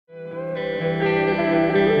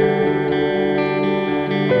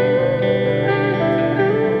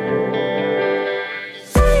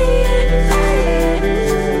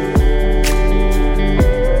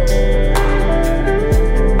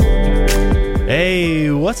Hey,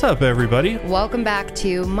 what's up, everybody? Welcome back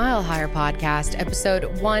to Mile Higher Podcast, episode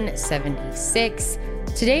 176.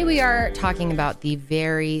 Today we are talking about the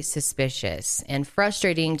very suspicious and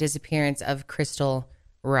frustrating disappearance of Crystal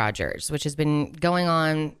Rogers, which has been going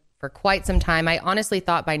on for quite some time. I honestly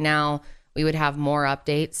thought by now we would have more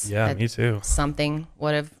updates. Yeah, me too. Something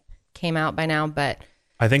would have came out by now, but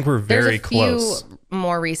I think we're very close. There's a few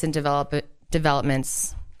more recent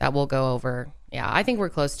developments that we'll go over. Yeah, I think we're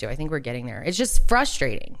close to. I think we're getting there. It's just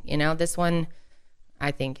frustrating. You know, this one,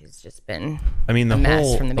 I think, has just been the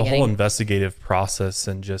mess from the beginning. whole investigative process,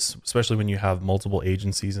 and just especially when you have multiple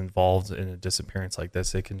agencies involved in a disappearance like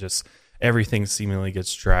this, it can just, everything seemingly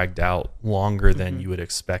gets dragged out longer than you would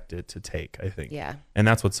expect it to take, I think. Yeah. And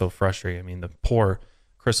that's what's so frustrating. I mean, the poor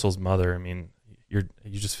Crystal's mother, you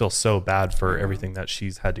just feel so bad for everything that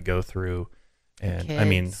she's had to go through. And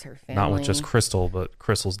Kids, not with just Crystal, but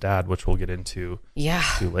Crystal's dad, which we'll get into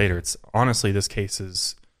later. It's honestly, this case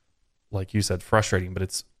is, like you said, frustrating, but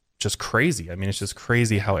it's just crazy. I mean, it's just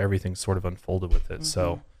crazy how everything sort of unfolded with it.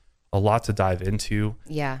 So a lot to dive into.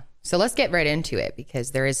 Yeah. So let's get right into it because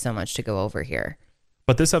there is so much to go over here.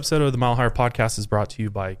 But this episode of the Mile Higher Podcast is brought to you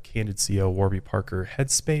by Candid CEO, Warby Parker,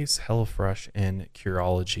 Headspace, HelloFresh, and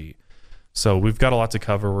Curology. So we've got a lot to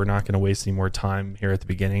cover. We're not going to waste any more time here at the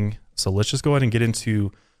beginning. So let's just go ahead and get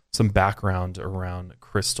into some background around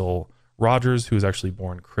Crystal Rogers, who was actually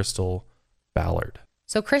born Crystal Ballard.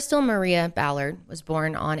 So Crystal Maria Ballard was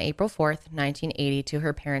born on April 4th, 1980 to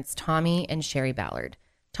her parents Tommy and Sherry Ballard.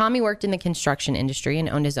 Tommy worked in the construction industry and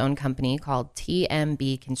owned his own company called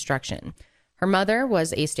TMB Construction. Her mother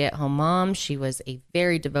was a stay-at-home mom. She was a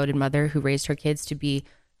very devoted mother who raised her kids to be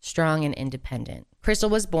strong and independent. Crystal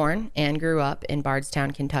was born and grew up in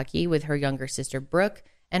Bardstown, Kentucky with her younger sister Brooke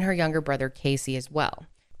and her younger brother Casey as well.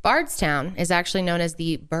 Bardstown is actually known as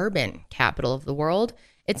the bourbon capital of the world.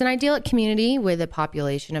 It's an idyllic community with a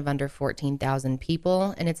population of under 14,000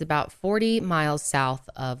 people, and it's about 40 miles south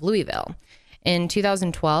of Louisville. In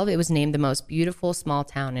 2012, it was named the most beautiful small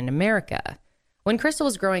town in America. When Crystal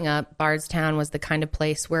was growing up, Bardstown was the kind of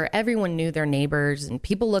place where everyone knew their neighbors and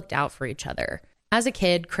people looked out for each other. As a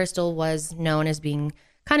kid, Crystal was known as being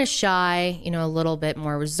kind of shy, a little bit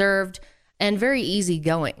more reserved, and very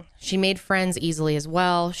easygoing. She made friends easily as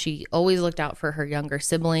well. She always looked out for her younger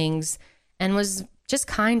siblings and was just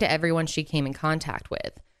kind to everyone she came in contact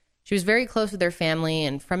with. She was very close with her family,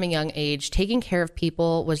 and from a young age, taking care of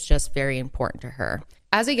people was just very important to her.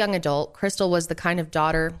 As a young adult, Crystal was the kind of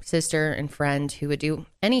daughter, sister, and friend who would do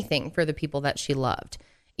anything for the people that she loved.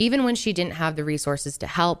 Even when she didn't have the resources to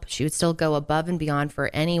help, she would still go above and beyond for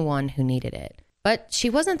anyone who needed it. But she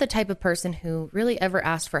wasn't the type of person who really ever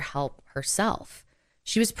asked for help herself.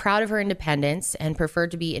 She was proud of her independence and preferred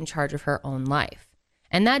to be in charge of her own life.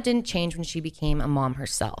 And that didn't change when she became a mom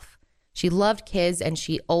herself. She loved kids, and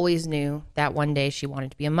she always knew that one day she wanted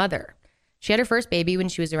to be a mother. She had her first baby when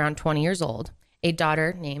she was around 20 years old, a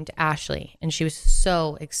daughter named Ashley, and she was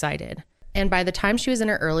so excited. And by the time she was in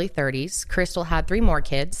her early 30s, Crystal had 3 more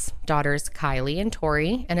kids, daughters Kylie and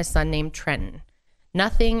Tori, and a son named Trenton.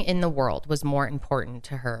 Nothing in the world was more important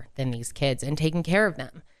to her than these kids and taking care of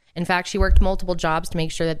them. In fact, she worked multiple jobs to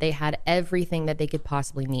make sure that they had everything that they could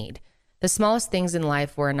possibly need. The smallest things in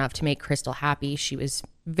life were enough to make Crystal happy. She was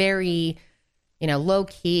very, low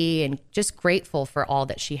key and just grateful for all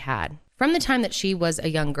that she had. From the time that she was a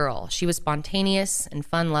young girl, she was spontaneous and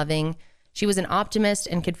fun-loving. She was an optimist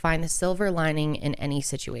and could find the silver lining in any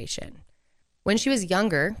situation. When she was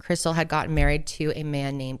younger, Crystal had gotten married to a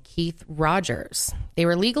man named Keith Rogers. They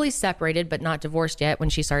were legally separated but not divorced yet when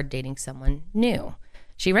she started dating someone new.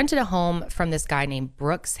 She rented a home from this guy named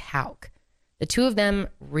Brooks Houck. The two of them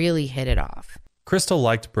really hit it off. Crystal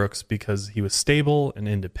liked Brooks because he was stable and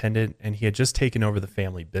independent, and he had just taken over the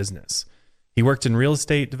family business. He worked in real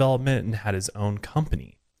estate development and had his own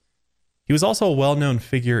company. He was also a well-known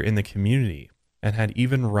figure in the community and had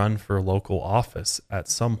even run for local office at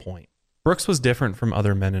some point. Brooks was different from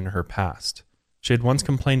other men in her past. She had once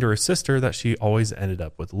complained to her sister that she always ended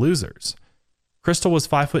up with losers. Crystal was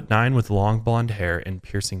 5'9" with long blonde hair and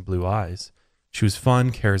piercing blue eyes. She was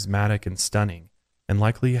fun, charismatic, and stunning, and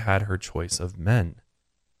likely had her choice of men.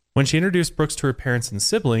 When she introduced Brooks to her parents and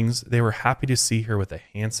siblings, they were happy to see her with a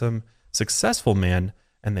handsome, successful man,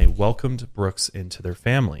 and they welcomed Brooks into their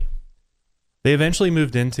family. They eventually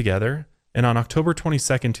moved in together, and on October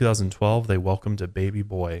 22nd, 2012, they welcomed a baby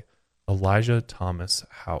boy, Elijah Thomas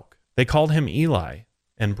Houck. They called him Eli,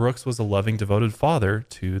 and Brooks was a loving, devoted father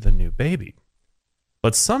to the new baby.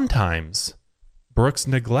 But sometimes, Brooks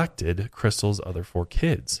neglected Crystal's other 4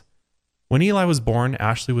 kids. When Eli was born,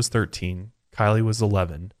 Ashley was 13, Kylie was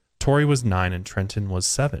 11, Tori was 9, and Trenton was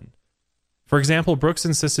 7. For example, Brooks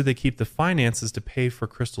insisted they keep the finances to pay for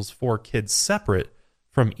Crystal's 4 kids separate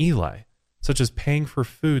from Eli, such as paying for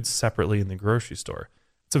food separately in the grocery store.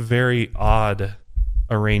 It's a very odd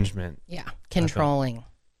arrangement. Yeah, controlling.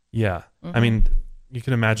 Yeah. I mean, you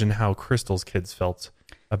can imagine how Crystal's kids felt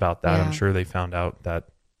about that. Yeah. I'm sure they found out that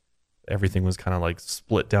everything was kind of like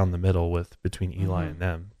split down the middle between Eli and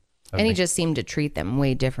them. And he just seemed to treat them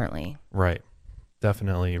way differently. Right.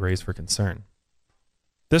 Definitely raised for concern.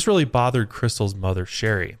 This really bothered Crystal's mother,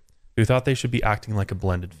 Sherry, who thought they should be acting like a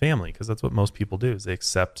blended family, because that's what most people do, is they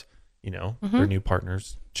accept, their new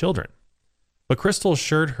partner's children. But Crystal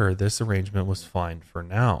assured her this arrangement was fine for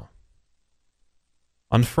now.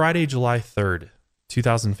 On Friday, July 3rd,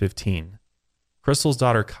 2015, Crystal's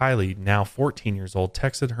daughter Kylie, now 14 years old,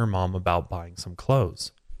 texted her mom about buying some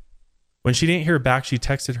clothes. When she didn't hear back, she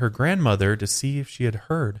texted her grandmother to see if she had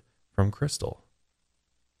heard from Crystal.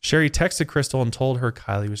 Sherry texted Crystal and told her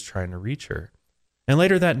Kylie was trying to reach her. And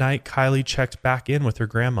later that night, Kylie checked back in with her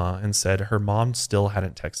grandma and said her mom still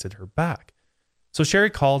hadn't texted her back. So Sherry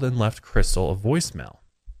called and left Crystal a voicemail.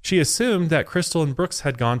 She assumed that Crystal and Brooks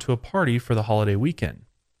had gone to a party for the holiday weekend,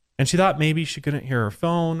 and she thought maybe she couldn't hear her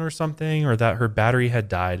phone or something, or that her battery had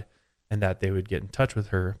died and that they would get in touch with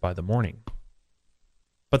her by the morning.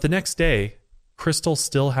 But the next day, Crystal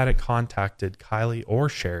still hadn't contacted Kylie or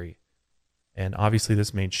Sherry, and obviously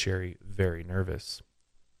this made Sherry very nervous.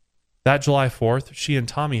 That July 4th, she and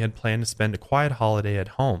Tommy had planned to spend a quiet holiday at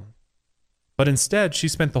home, but instead she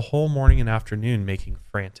spent the whole morning and afternoon making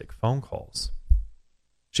frantic phone calls.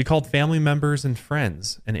 She called family members and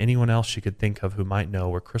friends and anyone else she could think of who might know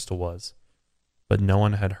where Crystal was, but no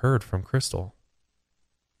one had heard from Crystal.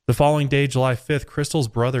 The following day, July 5th, Crystal's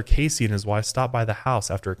brother Casey and his wife stopped by the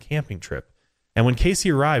house after a camping trip, and when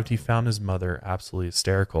Casey arrived, he found his mother absolutely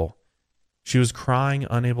hysterical. She was crying,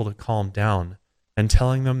 unable to calm down, and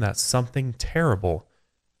telling them that something terrible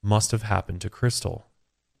must have happened to Crystal.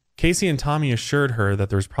 Casey and Tommy assured her that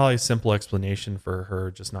there was probably a simple explanation for her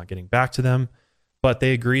just not getting back to them, but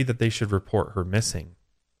they agreed that they should report her missing.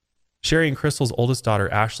 Sherry and Crystal's oldest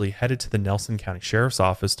daughter, Ashley, headed to the Nelson County Sheriff's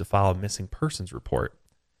Office to file a missing persons report.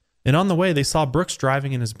 And on the way, they saw Brooks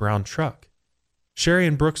driving in his brown truck. Sherry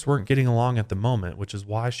and Brooks weren't getting along at the moment, which is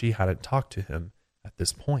why she hadn't talked to him at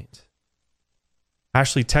this point.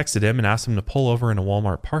 Ashley texted him and asked him to pull over in a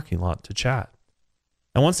Walmart parking lot to chat.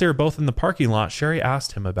 And once they were both in the parking lot, Sherry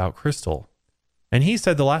asked him about Crystal. And he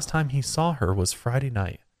said the last time he saw her was Friday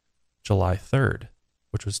night, July 3rd,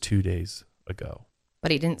 which was 2 days ago.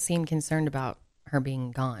 But he didn't seem concerned about her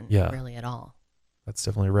being gone, really, at all. That's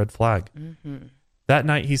definitely a red flag. Mm-hmm. That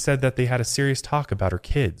night, he said that they had a serious talk about her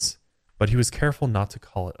kids, but he was careful not to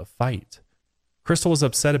call it a fight. Crystal was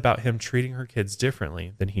upset about him treating her kids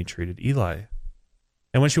differently than he treated Eli.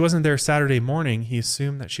 And when she wasn't there Saturday morning, he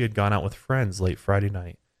assumed that she had gone out with friends late Friday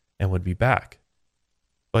night and would be back.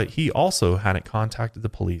 But he also hadn't contacted the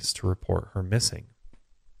police to report her missing.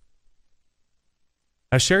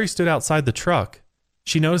 As Sherry stood outside the truck,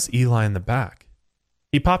 she noticed Eli in the back.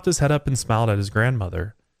 He popped his head up and smiled at his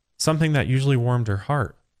grandmother, something that usually warmed her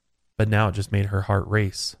heart, but now it just made her heart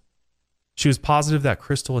race. She was positive that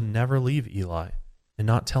Crystal would never leave Eli and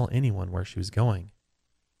not tell anyone where she was going.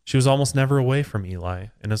 She was almost never away from Eli,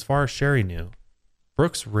 and as far as Sherry knew,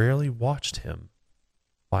 Brooks rarely watched him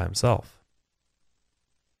by himself.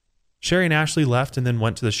 Sherry and Ashley left and then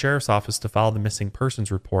went to the sheriff's office to file the missing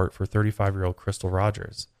persons report for 35-year-old Crystal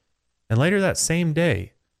Rogers. And later that same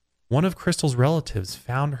day, one of Crystal's relatives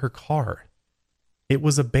found her car. It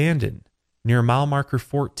was abandoned near mile marker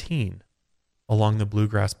 14 along the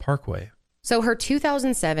Bluegrass Parkway. So her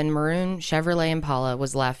 2007 maroon Chevrolet Impala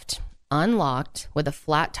was left unlocked with a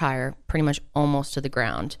flat tire pretty much almost to the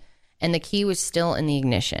ground, and the key was still in the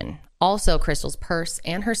ignition. Also, Crystal's purse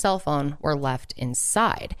and her cell phone were left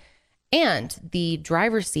inside, and the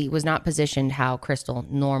driver's seat was not positioned how Crystal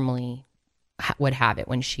normally would have it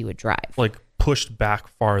when she would drive. Like pushed back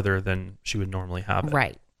farther than she would normally have it.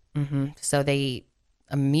 Right. Mm-hmm. So they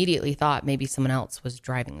immediately thought maybe someone else was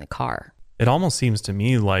driving the car. It almost seems to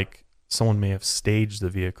me like someone may have staged the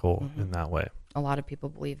vehicle in that way. A lot of people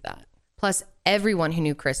believe that. Plus, everyone who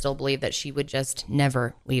knew Crystal believed that she would just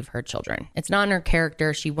never leave her children. It's not in her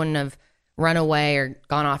character. She wouldn't have run away or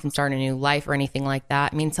gone off and started a new life or anything like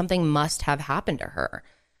that. I mean, something must have happened to her.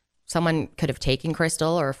 Someone could have taken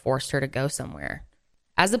Crystal or forced her to go somewhere.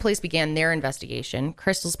 As the police began their investigation,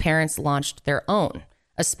 Crystal's parents launched their own,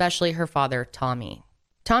 especially her father, Tommy.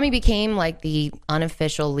 Tommy became like the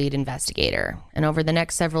unofficial lead investigator, and over the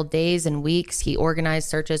next several days and weeks, he organized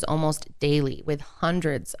searches almost daily with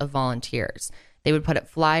hundreds of volunteers. They would put up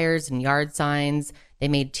flyers and yard signs. They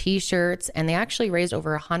made t-shirts, and they actually raised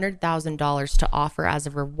over $100,000 to offer as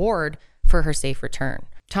a reward for her safe return.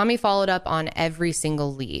 Tommy followed up on every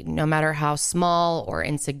single lead, no matter how small or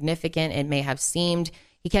insignificant it may have seemed.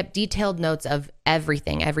 He kept detailed notes of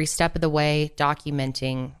everything, every step of the way,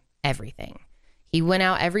 documenting everything. He went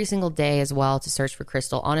out every single day as well to search for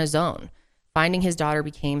Crystal on his own. Finding his daughter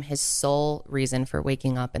became his sole reason for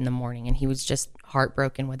waking up in the morning, and he was just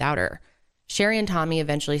heartbroken without her. Sherry and Tommy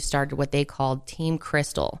eventually started what they called Team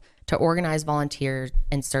Crystal to organize volunteer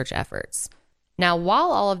and search efforts. Now,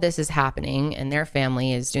 while all of this is happening and their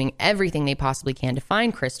family is doing everything they possibly can to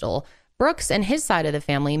find Crystal, Brooks and his side of the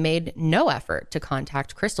family made no effort to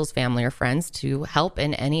contact Crystal's family or friends to help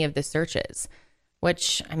in any of the searches.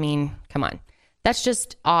 Which, I mean, come on. That's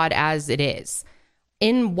just odd as it is.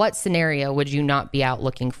 In what scenario would you not be out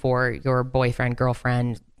looking for your boyfriend,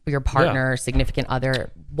 girlfriend, your partner, significant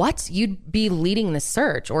other? What? You'd be leading the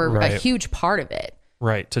search or a huge part of it.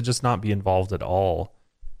 Right. To just not be involved at all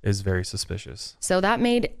is very suspicious. So that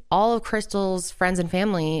made all of Crystal's friends and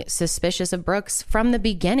family suspicious of Brooks from the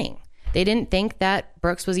beginning. They didn't think that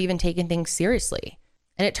Brooks was even taking things seriously.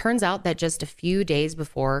 And it turns out that just a few days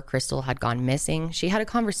before Crystal had gone missing, she had a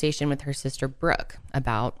conversation with her sister Brooke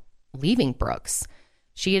about leaving Brooks.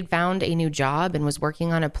 She had found a new job and was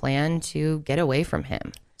working on a plan to get away from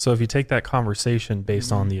him. So if you take that conversation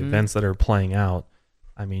based on the events that are playing out,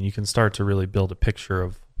 I mean, you can start to really build a picture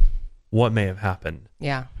of what may have happened.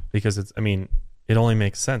 Yeah. Because it's, I mean, it only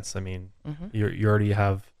makes sense. I mean, you already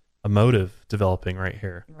have a motive developing right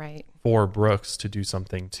here. Right. For Brooks to do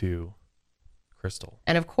something to Crystal.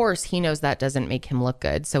 And of course, he knows that doesn't make him look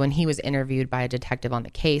good. So when he was interviewed by a detective on the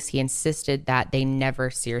case, he insisted that they never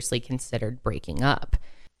seriously considered breaking up.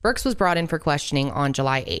 Brooks was brought in for questioning on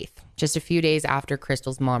July 8th, just a few days after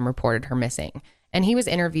Crystal's mom reported her missing. And he was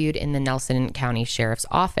interviewed in the Nelson County Sheriff's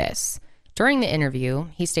Office. During the interview,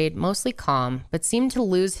 he stayed mostly calm, but seemed to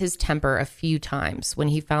lose his temper a few times when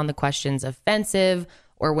he found the questions offensive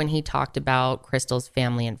or when he talked about Crystal's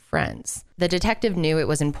family and friends. The detective knew it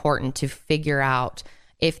was important to figure out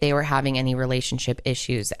if they were having any relationship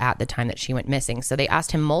issues at the time that she went missing. So they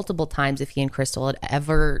asked him multiple times if he and Crystal had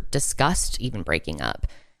ever discussed even breaking up.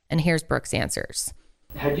 And here's Brooks' answers.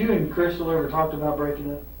 Had you and Crystal ever talked about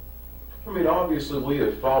breaking up? I mean, obviously we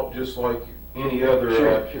have fought just like any other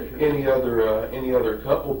Sure. any other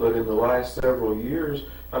couple, but in the last several years,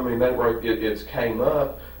 I mean, it's came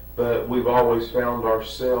up, but we've always found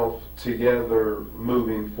ourselves together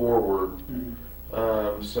moving forward.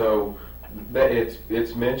 So that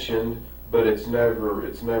it's mentioned, but it's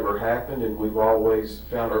never happened, and we've always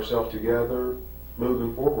found ourselves together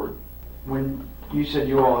moving forward. When you said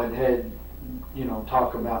you all had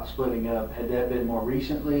talk about splitting up, had that been more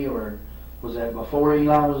recently, or was that before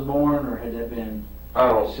Eli was born, or had that been? I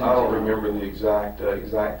don't remember the exact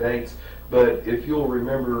dates, but if you'll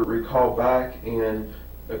recall back in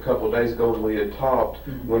a couple of days ago when we had talked,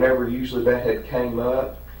 whenever usually that had came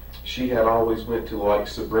up, she had always went to like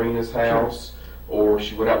Sabrina's house, or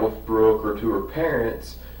she went out with Brooke or to her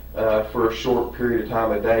parents for a short period of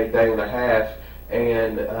time, a day and a half,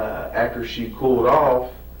 and after she cooled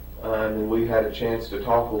off, and we had a chance to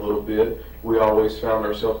talk a little bit, we always found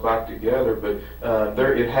ourselves back together. But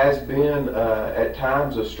it has been at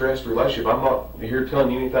times a stressed relationship. I'm not here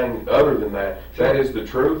telling you anything other than that. That is the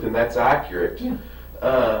truth, and that's accurate. Yeah.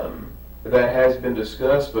 That has been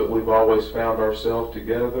discussed, but we've always found ourselves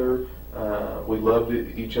together. We loved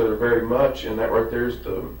each other very much, and that right there is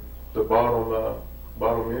the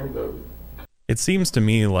bottom end of it. It seems to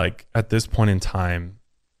me like at this point in time,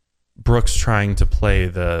 Brooks trying to play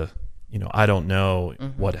the, I don't know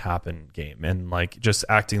what happened game, and like just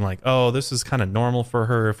acting like, oh, this is kind of normal for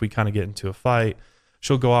her. If we kind of get into a fight,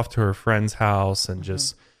 she'll go off to her friend's house and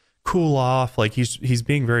just cool off. Like he's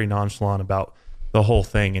being very nonchalant about the whole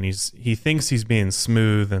thing, and he thinks he's being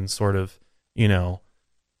smooth and sort of,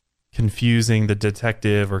 confusing the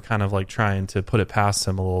detective, or kind of like trying to put it past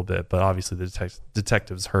him a little bit. But obviously the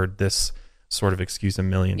detective's heard this sort of excuse a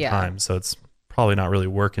million times, so it's probably not really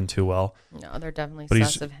working too well. No, they're definitely but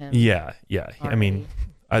sus of him. Yeah. Already. I mean,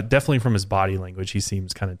 definitely from his body language, he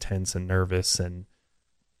seems kind of tense and nervous, and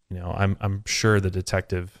I'm sure the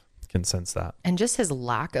detective can sense that. And just his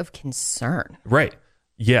lack of concern. Right.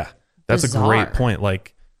 Yeah. That's Bizarre. A great point.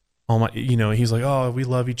 Like, oh my, he's like, oh, we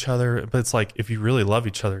love each other. But it's like, if you really love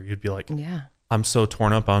each other, you'd be like, yeah, I'm so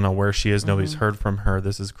torn up. I don't know where she is. Nobody's heard from her.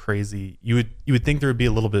 This is crazy. You would think there would be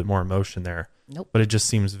a little bit more emotion there. Nope. But it just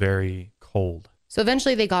seems very cold. So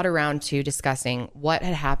eventually they got around to discussing what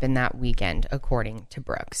had happened that weekend, according to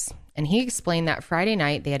Brooks. And he explained that Friday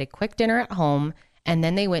night they had a quick dinner at home, and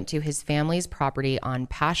then they went to his family's property on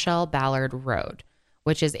Paschal Ballard Road,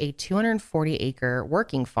 which is a 240-acre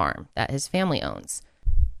working farm that his family owns.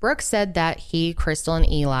 Brooks said that he, Crystal, and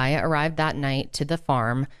Eli arrived that night to the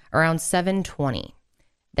farm around 7:20.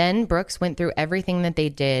 Then Brooks went through everything that they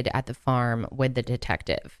did at the farm with the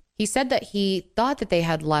detective. He said that he thought that they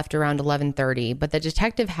had left around 11:30, but the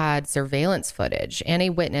detective had surveillance footage and a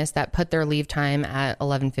witness that put their leave time at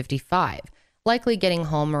 11:55, likely getting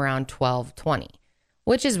home around 12:20,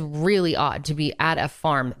 which is really odd to be at a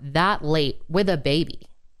farm that late with a baby.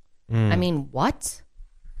 I mean, what?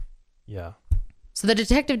 Yeah. So the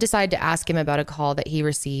detective decided to ask him about a call that he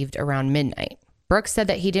received around midnight. Brooks said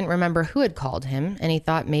that he didn't remember who had called him, and he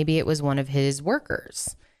thought maybe it was one of his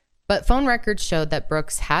workers. But phone records showed that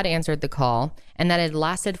Brooks had answered the call and that it had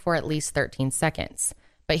lasted for at least 13 seconds.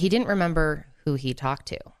 But he didn't remember who he talked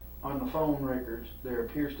to. On the phone records, there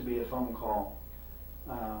appears to be a phone call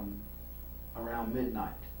around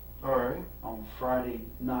midnight. All right. On Friday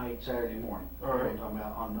night, Saturday morning. All right. I'm talking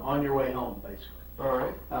about on your way home, basically. All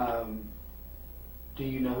right. Do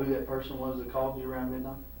you know who that person was that called you around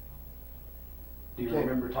midnight? Do you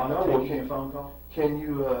remember No, taking a phone call? Can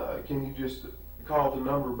you just call the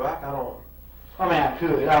number back? I don't. I mean, I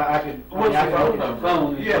could. I could. What's I your could phone look at number? your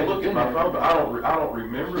phone. Yeah, look at my phone, but I don't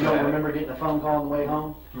remember You that. don't remember getting a phone call on the way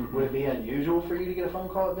home? Mm-mm. Would it be unusual for you to get a phone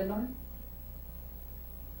call at midnight?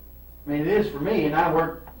 I mean, it is for me, and I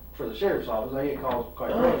work for the sheriff's office. I get calls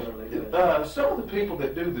quite regularly. But Some of the people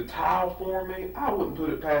that do the tile for me, I wouldn't put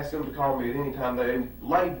it past them to call me at any time. They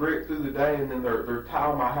lay brick through the day, and then their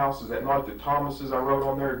tile my house is at night. The Thomases I wrote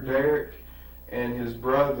on there, Derek and his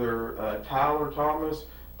brother Tyler Thomas,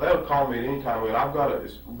 they'll call me at any time. But I've got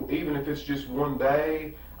even if it's just one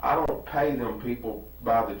day, I don't pay them people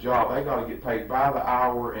by the job. They got to get paid by the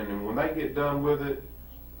hour, and then when they get done with it,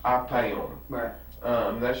 I pay them. right.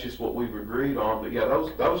 That's just what we've agreed on. But yeah,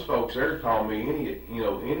 those folks there call me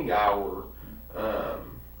any hour.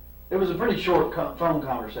 It was a pretty short phone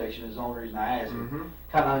conversation is the only reason I asked. Mhm.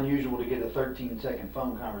 Kind of unusual to get a 13-second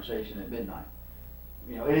phone conversation at midnight.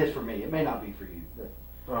 You know, it is for me. It may not be for you. But,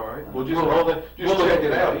 All right. Well, we'll check it look out.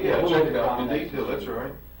 at Yeah, we'll check look it at out in contacts. detail. That's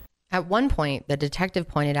right. At one point, the detective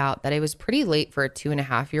pointed out that it was pretty late for a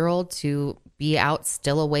 2.5-year-old to be out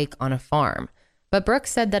still awake on a farm. But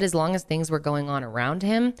Brooks said that as long as things were going on around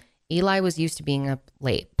him, Eli was used to being up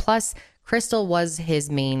late. Plus, Crystal was his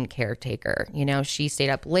main caretaker. You know, she stayed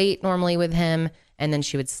up late normally with him, and then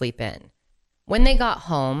she would sleep in. When they got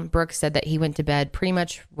home, Brooks said that he went to bed pretty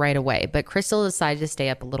much right away, but Crystal decided to stay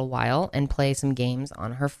up a little while and play some games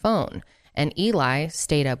on her phone, and Eli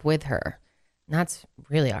stayed up with her. And that's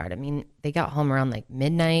really hard. I mean, they got home around like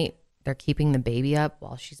midnight. They're keeping the baby up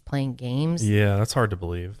while she's playing games. Yeah, that's hard to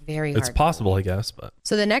believe. Very hard. It's possible, I guess, but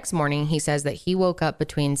So the next morning, he says that he woke up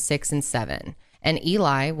between 6 and 7, and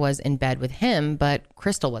Eli was in bed with him, but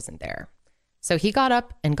Crystal wasn't there. So he got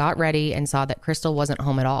up and got ready and saw that Crystal wasn't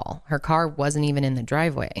home at all. Her car wasn't even in the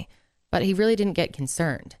driveway, but he really didn't get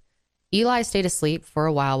concerned. Eli stayed asleep for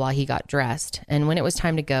a while he got dressed, and when it was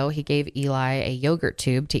time to go, he gave Eli a yogurt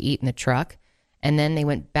tube to eat in the truck, and then they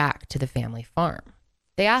went back to the family farm.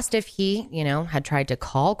 They asked if he, had tried to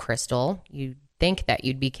call Crystal. You'd think that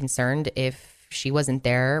you'd be concerned if she wasn't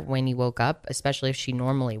there when you woke up, especially if she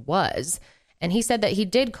normally was. And he said that he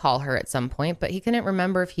did call her at some point, but he couldn't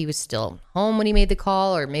remember if he was still home when he made the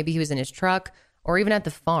call, or maybe he was in his truck, or even at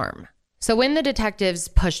the farm. So when the detectives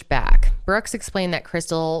pushed back, Brooks explained that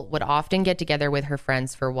Crystal would often get together with her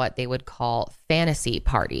friends for what they would call fantasy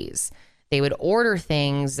parties. They would order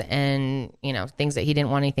things and, things that he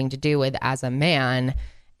didn't want anything to do with as a man.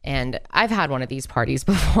 And I've had one of these parties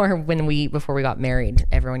before before we got married.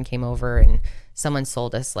 Everyone came over and someone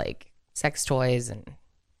sold us like sex toys and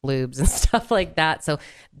lubes and stuff like that. So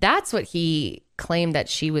that's what he claimed that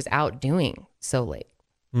she was out doing so late.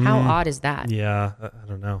 How odd is that? yeah, I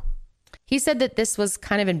don't know. He said that this was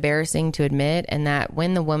kind of embarrassing to admit, and that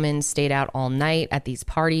when the woman stayed out all night at these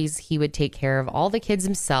parties, he would take care of all the kids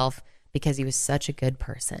himself because he was such a good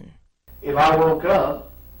person. if I woke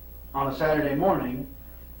up on a Saturday morning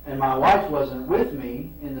and my wife wasn't with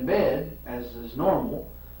me in the bed, as is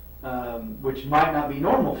normal, which might not be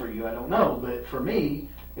normal for you, I don't know, but for me,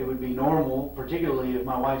 it would be normal, particularly if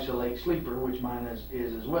my wife's a late sleeper, which mine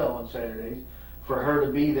is as well on Saturdays, for her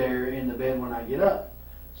to be there in the bed when I get up.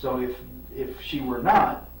 So if she were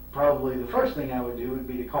not, probably the first thing I would do would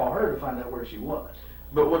be to call her to find out where she was.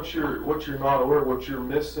 But what you're not aware, what you're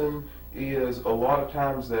missing is a lot of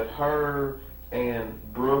times that her and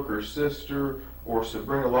Brooke, her sister, or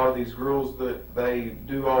Sabrina, a lot of these girls that they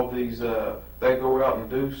do all these, they go out and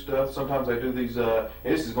do stuff. Sometimes they do these,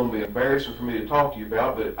 this is going to be embarrassing for me to talk to you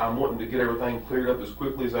about, but I'm wanting to get everything cleared up as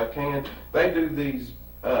quickly as I can. They do these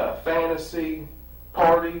fantasy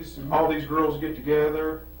parties, all these girls get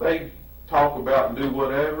together, they talk about and do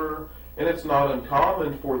whatever, and it's not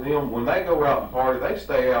uncommon for them, when they go out and party, they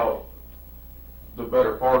stay out the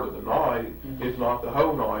better part of the night, if not the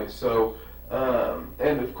whole night. So,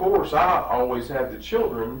 and of course, I always have the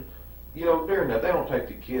children, during that. They don't take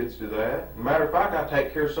the kids to that. Matter of fact, I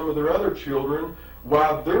take care of some of their other children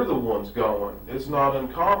while they're the ones going. It's not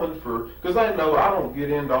uncommon because they know I don't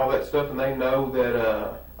get into all that stuff, and they know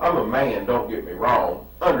that I'm a man, don't get me wrong.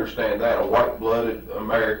 Understand that, a white-blooded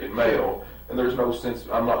American male. And there's no sense,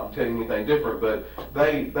 I'm not telling you anything different, but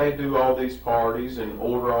they do all these parties and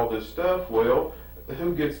order all this stuff. Well,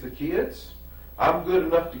 who gets the kids? I'm good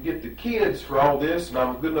enough to get the kids for all this, and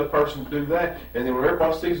I'm a good enough person to do that. And then when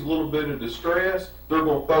everybody sees a little bit of distress, they're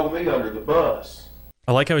going to throw me under the bus.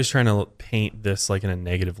 I like how he's trying to paint this like in a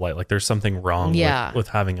negative light. Like there's something wrong with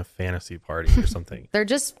having a fantasy party or something. They're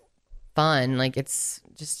just fun. Like it's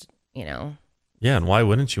just, Yeah, and why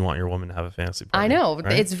wouldn't you want your woman to have a fantasy party? I know.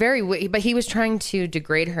 Right? It's very, but he was trying to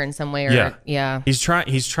degrade her in some way. Yeah. He's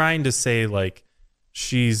trying to say like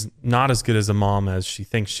she's not as good as a mom as she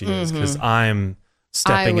thinks she is because I'm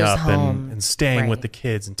stepping up and staying with the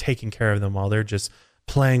kids and taking care of them while they're just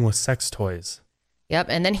playing with sex toys. Yep.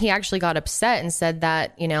 And then he actually got upset and said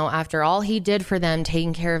that, after all he did for them,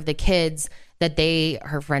 taking care of the kids, that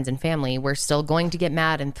her friends and family, were still going to get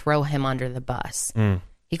mad and throw him under the bus.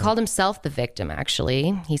 He called himself the victim,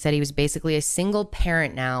 actually. He said he was basically a single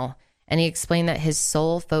parent now, and he explained that his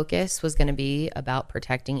sole focus was going to be about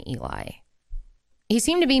protecting Eli. He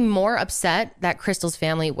seemed to be more upset that Crystal's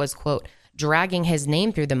family was, quote, dragging his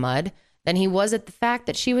name through the mud than he was at the fact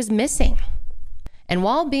that she was missing. And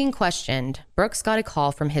while being questioned, Brooks got a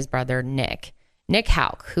call from his brother, Nick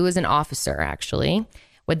Houck, who is an officer, actually,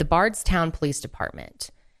 with the Bardstown Police Department.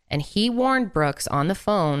 And he warned Brooks on the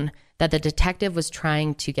phone that the detective was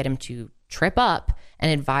trying to get him to trip up and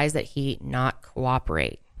advise that he not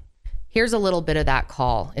cooperate. Here's a little bit of that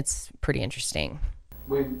call. It's pretty interesting.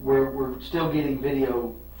 We're still getting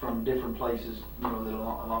video from different places, that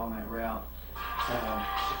along that route. Can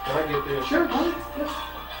I get this? Sure, please. Yes.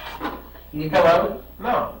 Can you come over?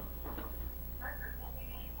 No.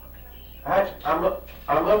 I'm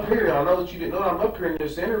up here. I know that you didn't know. I'm up here in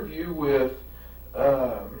this interview with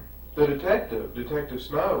the Detective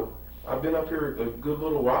Snow. I've been up here a good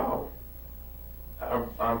little while.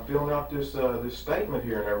 I'm filling out this statement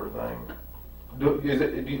here and everything.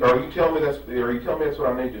 Are you telling me that's what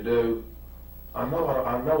I need to do? I'm not.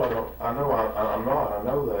 I know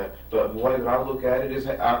that. But the way that I look at it is,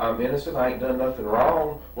 I'm innocent. I ain't done nothing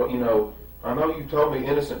wrong. I know you told me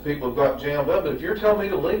innocent people have got jammed up, but if you're telling me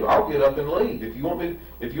to leave, I'll get up and leave. If you want me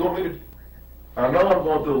to, I know I'm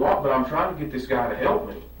going through a lot, but I'm trying to get this guy to help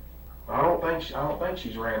me. I don't think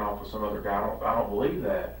she's ran off with some other guy. I don't believe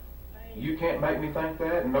that. You can't make me think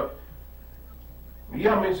that. No.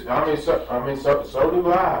 Yeah, so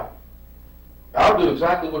do I. I'll do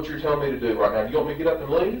exactly what you're telling me to do right now. Do you want me to get up and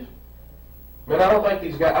leave? Man, I don't think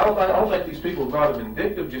these guys. I don't think these people have got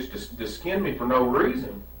vindictive just to skin me for no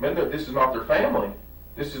reason. Man, this is not their family.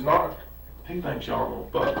 This is not. He thinks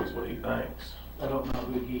y'all are gonna fuck. Is what he thinks. I don't know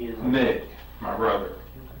who he is. Nick, my brother.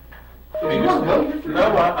 No,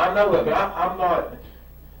 I know that, but I'm not.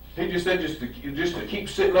 He just said just to keep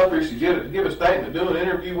sitting up here, to give a statement, do an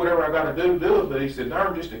interview, whatever I got to do it. But he said,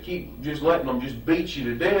 darn, just to keep letting them just beat you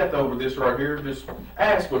to death over this right here. Just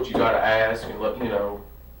ask what you got to ask and let you know.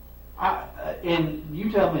 And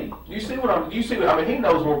you tell me. You see what I mean, he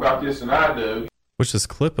knows more about this than I do. Which this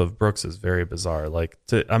clip of Brooks is very bizarre.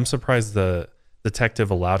 I'm surprised the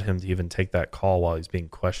detective allowed him to even take that call while he's being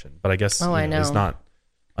questioned. But I guess he's not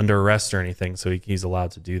under arrest or anything, so he's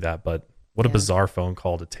allowed to do that. But what a bizarre phone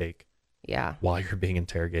call to take. Yeah. While you're being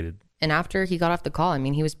interrogated. And after he got off the call,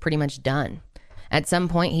 he was pretty much done. At some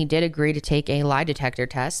point, he did agree to take a lie detector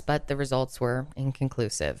test, but the results were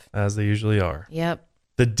inconclusive. As they usually are. Yep.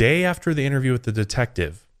 The day after the interview with the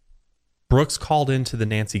detective, Brooks called into the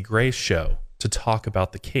Nancy Grace show to talk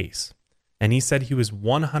about the case. And he said he was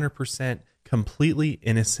 100% completely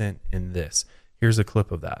innocent in this. Here's a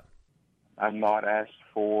clip of that. I've not asked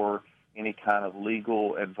for any kind of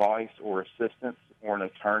legal advice or assistance or an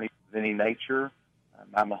attorney of any nature.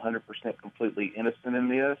 I'm 100% completely innocent in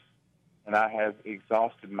this, and I have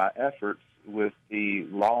exhausted my efforts with the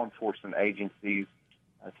law enforcement agencies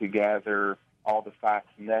to gather all the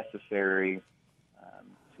facts necessary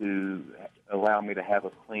to allow me to have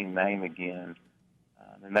a clean name again.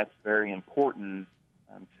 And that's very important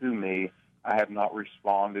to me. I have not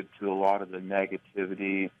responded to a lot of the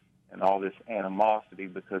negativity and all this animosity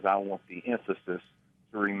because I want the emphasis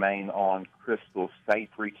to remain on Crystal's safe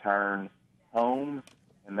return home,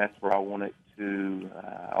 and that's where I want it to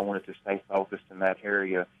stay focused in that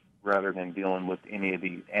area rather than dealing with any of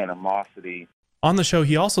the animosity. On the show,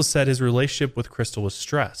 he also said his relationship with Crystal was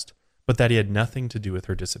stressed, but that he had nothing to do with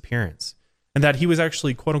her disappearance, and that he was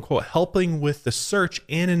actually, quote unquote, helping with the search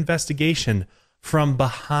and investigation from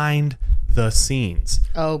behind the scenes.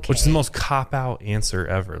 Okay. Which is the most cop-out answer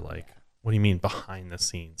ever. Like, what do you mean behind the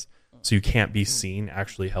scenes? So you can't be seen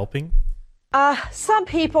actually helping? Some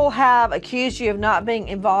people have accused you of not being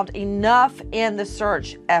involved enough in the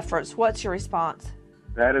search efforts. What's your response?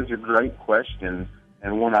 That is a great question,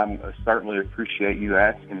 and one I certainly appreciate you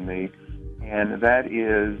asking me. And that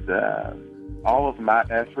is all of my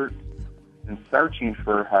efforts in searching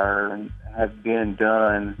for her have been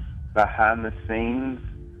done behind the scenes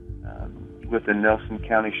with the Nelson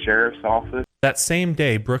County Sheriff's Office. That same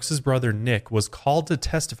day, Brooks's brother Nick was called to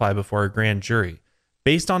testify before a grand jury.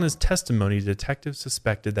 Based on his testimony, detectives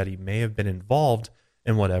suspected that he may have been involved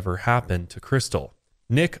in whatever happened to Crystal.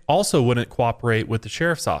 Nick also wouldn't cooperate with the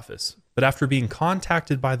sheriff's office, but after being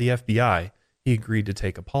contacted by the FBI, he agreed to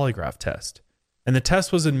take a polygraph test. And the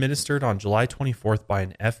test was administered on July 24th by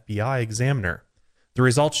an FBI examiner. The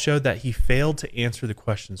results showed that he failed to answer the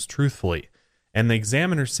questions truthfully, and the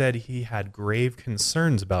examiner said he had grave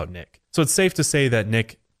concerns about Nick. So it's safe to say that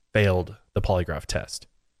Nick failed the polygraph test.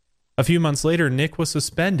 A few months later, Nick was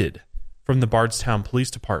suspended from the Bardstown Police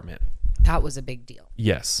Department. That was a big deal.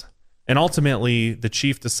 Yes. And ultimately, the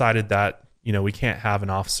chief decided that, we can't have an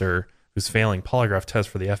officer who's failing polygraph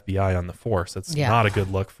tests for the FBI on the force. That's not a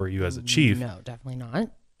good look for you as a chief. No, definitely not.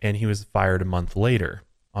 And he was fired a month later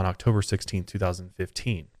on October 16,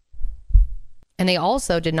 2015. And they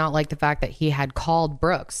also did not like the fact that he had called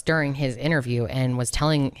Brooks during his interview and was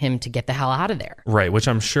telling him to get the hell out of there. Right, which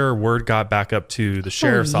I'm sure word got back up to the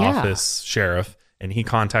sheriff's office, sheriff, and he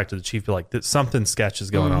contacted the chief, like, something sketch is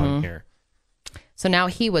going on here. So now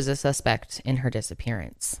he was a suspect in her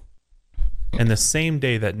disappearance. And the same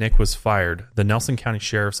day that Nick was fired, the Nelson County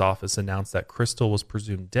Sheriff's Office announced that Crystal was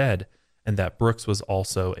presumed dead and that Brooks was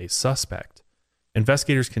also a suspect.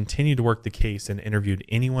 Investigators continued to work the case and interviewed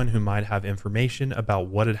anyone who might have information about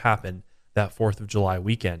what had happened that 4th of July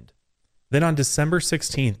weekend. Then on December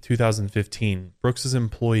 16, 2015, Brooks's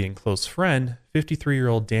employee and close friend,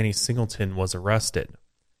 53-year-old Danny Singleton, was arrested.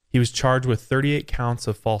 He was charged with 38 counts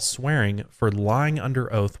of false swearing for lying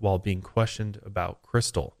under oath while being questioned about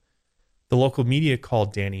Crystal. The local media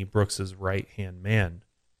called Danny Brooks's right-hand man,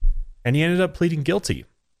 and he ended up pleading guilty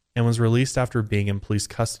and was released after being in police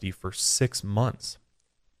custody for 6 months.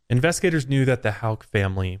 Investigators knew that the Houck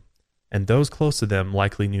family and those close to them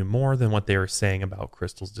likely knew more than what they were saying about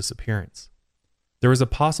Crystal's disappearance. There was a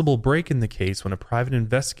possible break in the case when a private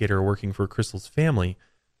investigator working for Crystal's family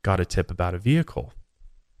got a tip about a vehicle.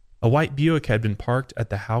 A white Buick had been parked at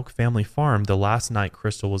the Houck family farm the last night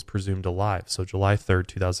Crystal was presumed alive, so July 3rd,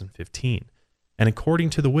 2015. And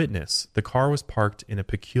according to the witness, the car was parked in a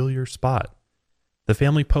peculiar spot. The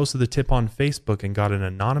family posted the tip on Facebook and got an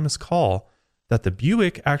anonymous call that the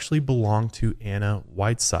Buick actually belonged to Anna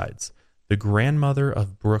Whitesides, the grandmother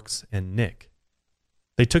of Brooks and Nick.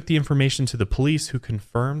 They took the information to the police, who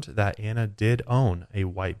confirmed that Anna did own a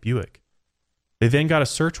white Buick. They then got a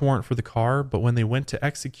search warrant for the car, but when they went to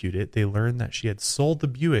execute it, they learned that she had sold the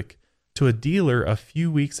Buick to a dealer a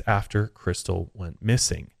few weeks after Crystal went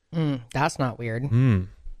missing. That's not weird.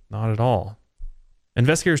 Not at all.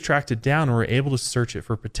 Investigators tracked it down and were able to search it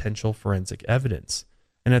for potential forensic evidence.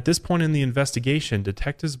 And at this point in the investigation,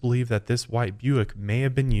 detectives believe that this white Buick may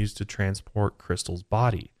have been used to transport Crystal's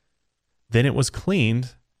body. Then it was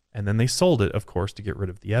cleaned, and then they sold it, of course, to get rid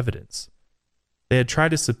of the evidence. They had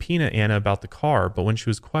tried to subpoena Anna about the car, but when she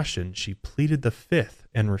was questioned, she pleaded the fifth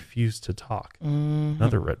and refused to talk.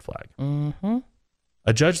 Another red flag.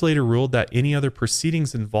 A judge later ruled that any other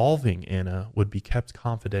proceedings involving Anna would be kept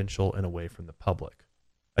confidential and away from the public.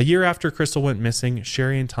 A year after Crystal went missing,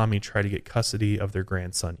 Sherry and Tommy tried to get custody of their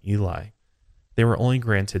grandson, Eli. They were only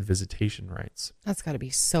granted visitation rights. That's got to be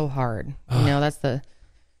so hard. That's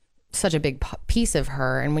such a big piece of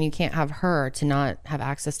her. And when you can't have her, to not have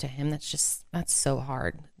access to him, that's so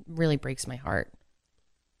hard. It really breaks my heart.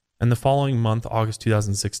 And the following month, August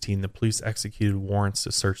 2016, the police executed warrants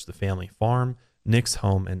to search the family farm, Nick's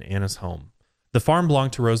home, and Anna's home. The farm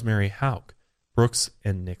belonged to Rosemary Houck, Brooks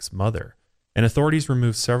and Nick's mother, and authorities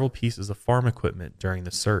removed several pieces of farm equipment during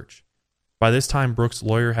the search. By this time, Brooks'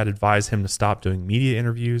 lawyer had advised him to stop doing media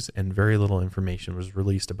interviews, and very little information was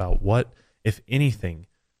released about what, if anything,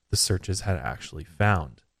 the searches had actually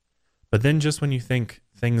found. But then just when you think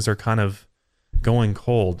things are kind of going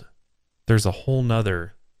cold, there's a whole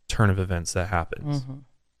nother turn of events that happens.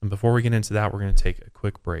 And before we get into that, we're going to take a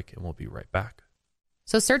quick break and we'll be right back.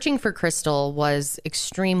 So searching for Crystal was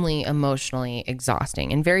extremely emotionally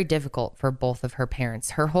exhausting and very difficult for both of her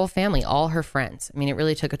parents, her whole family, all her friends. I mean, it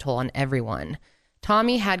really took a toll on everyone.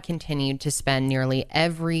 Tommy had continued to spend nearly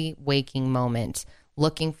every waking moment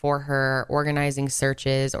looking for her, organizing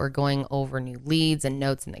searches, or going over new leads and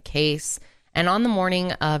notes in the case. And on the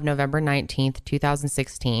morning of November 19th,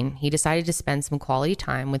 2016, he decided to spend some quality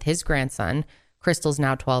time with his grandson, Crystal's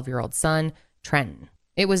now 12-year-old son, Trenton.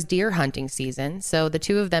 It was deer hunting season, so the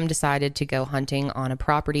two of them decided to go hunting on a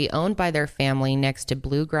property owned by their family next to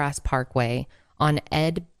Bluegrass Parkway on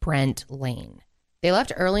Ed Brent Lane. They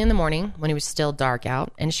left early in the morning when it was still dark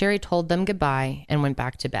out, and Sherry told them goodbye and went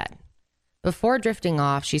back to bed. Before drifting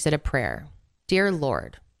off, she said a prayer. "Dear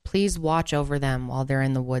Lord, please watch over them while they're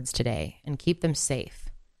in the woods today and keep them safe."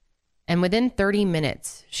 And within 30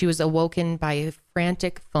 minutes, she was awoken by a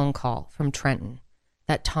frantic phone call from Trenton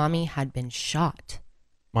that Tommy had been shot.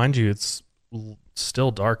 Mind you, it's still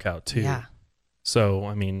dark out too. Yeah. So,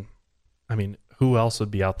 I mean, who else would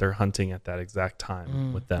be out there hunting at that exact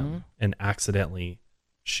time with them and accidentally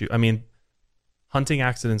shoot? I mean, hunting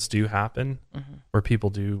accidents do happen where people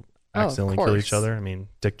do accidentally kill each other. I mean,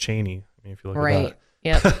 Dick Cheney. I mean, if you look at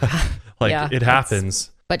that. Yep. It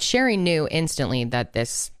happens. But Sherry knew instantly that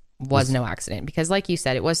this was no accident because, like you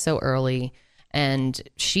said, it was so early, and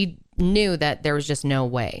she knew that there was just no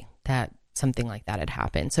way that something like that had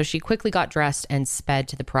happened. So she quickly got dressed and sped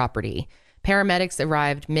to the property. Paramedics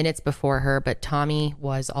arrived minutes before her, but Tommy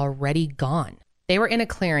was already gone. They were in a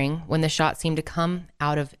clearing when the shot seemed to come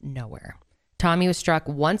out of nowhere. Tommy was struck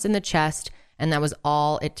once in the chest, and that was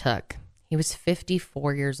all it took. He was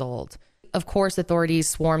 54 years old. Of course, authorities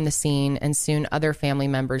swarmed the scene, and soon other family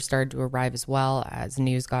members started to arrive as well as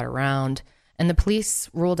news got around. And the police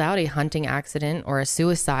ruled out a hunting accident or a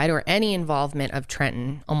suicide or any involvement of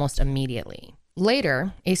Trenton almost immediately.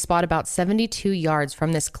 Later, a spot about 72 yards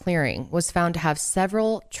from this clearing was found to have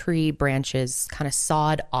several tree branches kind of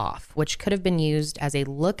sawed off, which could have been used as a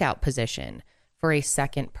lookout position for a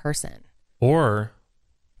second person. Or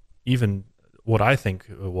even what I think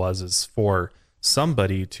it was is for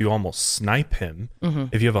somebody to almost snipe him.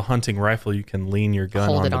 If you have a hunting rifle, you can lean your gun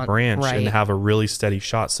on the branch and have a really steady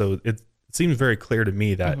shot. So it seems very clear to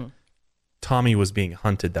me that Tommy was being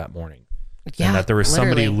hunted that morning. Yeah, and that there was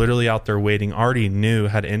somebody literally out there waiting, already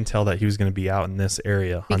had intel that he was going to be out in this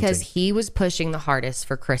area hunting. Because he was pushing the hardest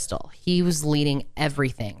for Crystal. He was leading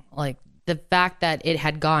everything. Like, the fact that it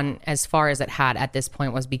had gone as far as it had at this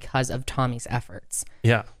point was because of Tommy's efforts.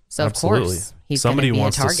 Yeah, so absolutely. Of course, he's somebody be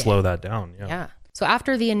wants a to target. slow that down. Yeah. So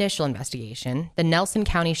after the initial investigation, the Nelson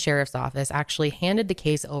County Sheriff's Office actually handed the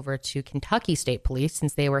case over to Kentucky State Police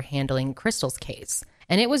since they were handling Crystal's case.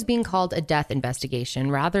 And it was being called a death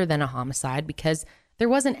investigation rather than a homicide because there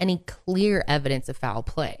wasn't any clear evidence of foul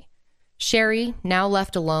play. Sherry, now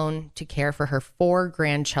left alone to care for her 4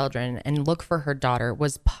 grandchildren and look for her daughter,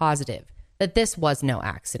 was positive that this was no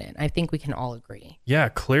accident. I think we can all agree. Yeah,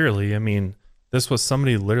 clearly. I mean, this was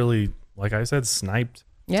somebody literally, like I said, sniped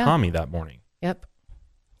Tommy that morning. Yep.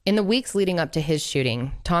 In the weeks leading up to his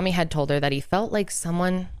shooting, Tommy had told her that he felt like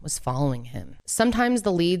someone was following him. Sometimes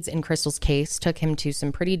the leads in Crystal's case took him to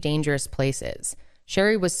some pretty dangerous places.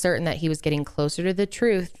 Sherry was certain that he was getting closer to the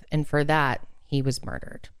truth, and for that, he was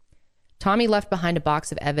murdered. Tommy left behind a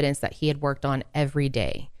box of evidence that he had worked on every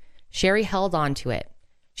day. Sherry held on to it.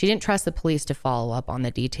 She didn't trust the police to follow up on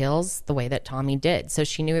the details the way that Tommy did, so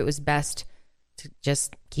she knew it was best to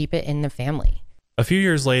just keep it in the family. A few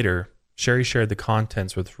years later, Sherry shared the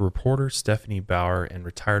contents with reporter Stephanie Bauer and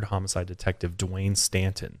retired homicide detective Dwayne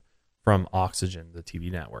Stanton from Oxygen, the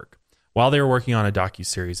TV network, while they were working on a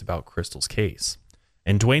docuseries about Crystal's case.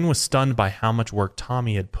 And Dwayne was stunned by how much work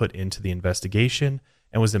Tommy had put into the investigation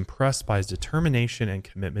and was impressed by his determination and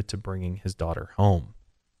commitment to bringing his daughter home.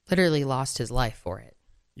 Literally lost his life for it.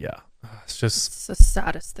 Yeah, it's the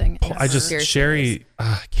saddest thing ever. Sherry,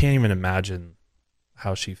 can't even imagine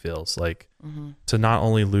how she feels like to not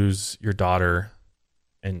only lose your daughter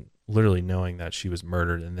and literally knowing that she was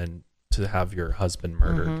murdered and then to have your husband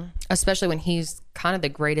murdered. Especially when he's kind of the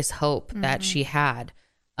greatest hope that she had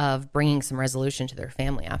of bringing some resolution to their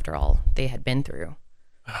family after all they had been through.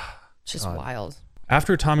 Just wild.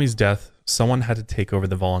 After Tommy's death, someone had to take over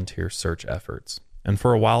the volunteer search efforts. And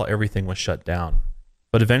for a while, everything was shut down.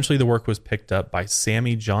 But eventually the work was picked up by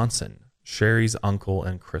Sammy Johnson, Sherry's uncle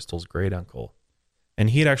and Crystal's great uncle. And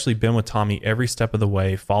he had actually been with Tommy every step of the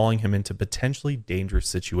way, following him into potentially dangerous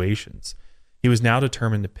situations. He was now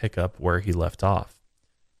determined to pick up where he left off.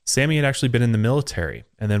 Sammy had actually been in the military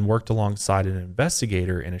and then worked alongside an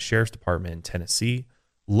investigator in a sheriff's department in Tennessee,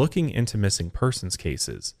 looking into missing persons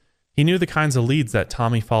cases. He knew the kinds of leads that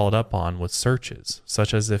Tommy followed up on with searches,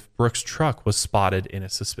 such as if Brooks' truck was spotted in a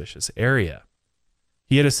suspicious area.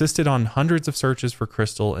 He had assisted on hundreds of searches for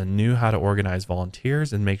Crystal and knew how to organize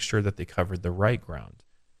volunteers and make sure that they covered the right ground.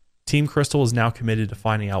 Team Crystal was now committed to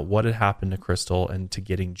finding out what had happened to Crystal and to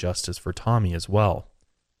getting justice for Tommy as well.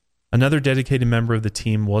 Another dedicated member of the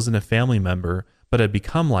team wasn't a family member, but had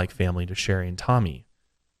become like family to Sherry and Tommy.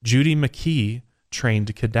 Judy McKee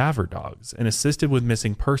trained cadaver dogs and assisted with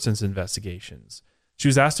missing persons investigations. She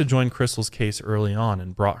was asked to join Crystal's case early on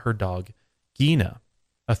and brought her dog, Gina,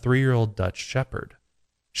 a 3-year-old Dutch Shepherd.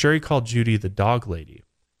 Sherry called Judy the dog lady,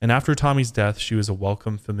 and after Tommy's death, she was a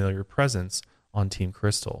welcome, familiar presence on Team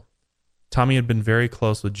Crystal. Tommy had been very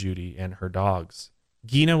close with Judy and her dogs.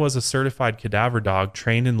 Gina was a certified cadaver dog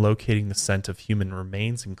trained in locating the scent of human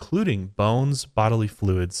remains, including bones, bodily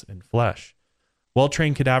fluids, and flesh.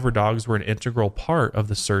 Well-trained cadaver dogs were an integral part of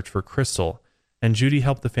the search for Crystal, and Judy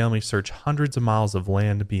helped the family search hundreds of miles of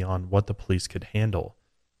land beyond what the police could handle.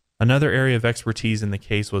 Another area of expertise in the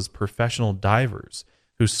case was professional divers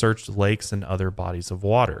who searched lakes and other bodies of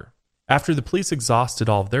water. After the police exhausted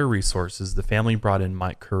all of their resources, the family brought in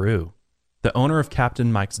Mike Carew, the owner of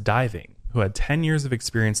Captain Mike's Diving, who had 10 years of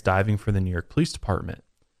experience diving for the New York Police Department.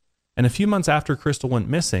 And a few months after Crystal went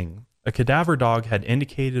missing, a cadaver dog had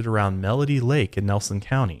indicated around Melody Lake in Nelson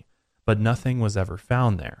County, but nothing was ever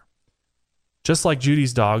found there. Just like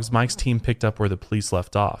Judy's dogs, Mike's team picked up where the police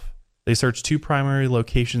left off. They searched 2 primary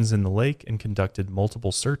locations in the lake and conducted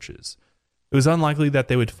multiple searches. It was unlikely that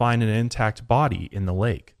they would find an intact body in the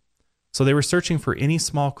lake, so they were searching for any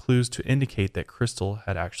small clues to indicate that Crystal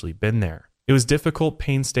had actually been there. It was difficult,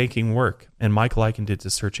 painstaking work, and Mike likened it to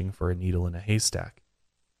searching for a needle in a haystack.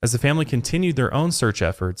 As the family continued their own search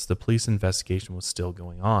efforts, the police investigation was still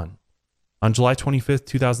going on. On July 25,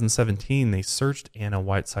 2017, they searched Anna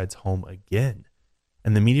Whiteside's home again,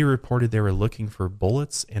 and the media reported they were looking for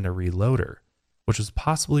bullets and a reloader, which was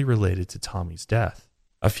possibly related to Tommy's death.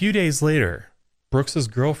 A few days later, Brooks's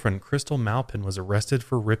girlfriend, Crystal Malpin, was arrested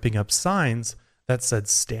for ripping up signs that said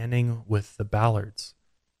 "Standing with the Ballards."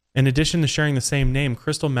 In addition to sharing the same name,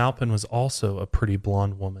 Crystal Malpin was also a pretty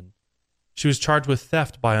blonde woman. She was charged with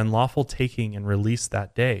theft by unlawful taking and released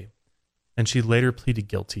that day, and she later pleaded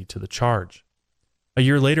guilty to the charge. A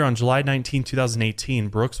year later, on July 19, 2018,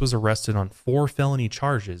 Brooks was arrested on 4 felony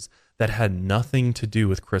charges that had nothing to do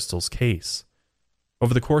with Crystal's case.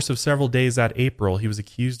 Over the course of several days that April, he was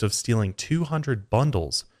accused of stealing 200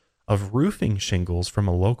 bundles of roofing shingles from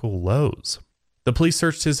a local Lowe's. The police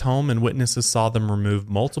searched his home, and witnesses saw them remove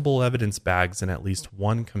multiple evidence bags and at least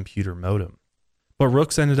 1 computer modem. But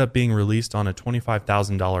Brooks ended up being released on a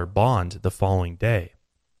 $25,000 bond the following day.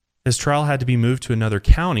 His trial had to be moved to another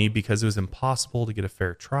county because it was impossible to get a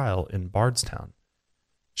fair trial in Bardstown.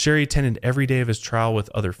 Sherry attended every day of his trial with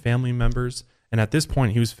other family members, and at this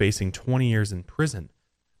point he was facing 20 years in prison,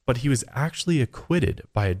 but he was actually acquitted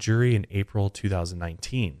by a jury in April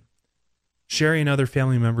 2019. Sherry and other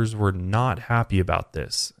family members were not happy about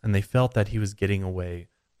this, and they felt that he was getting away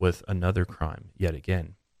with another crime yet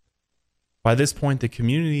again. By this point, the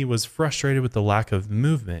community was frustrated with the lack of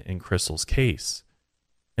movement in Crystal's case.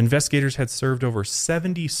 Investigators had served over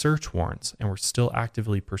 70 search warrants and were still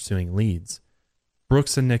actively pursuing leads.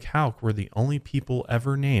 Brooks and Nick Houck were the only people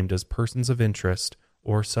ever named as persons of interest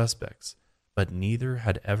or suspects, but neither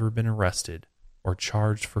had ever been arrested or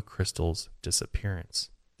charged for Crystal's disappearance.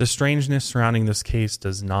 The strangeness surrounding this case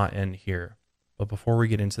does not end here, but before we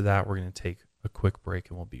get into that, we're going to take a quick break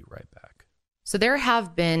and we'll be right back. So there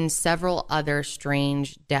have been several other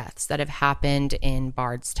strange deaths that have happened in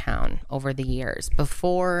Bardstown over the years,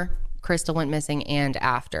 before Crystal went missing and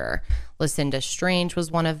after. Lucinda Strange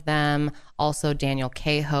was one of them, also Daniel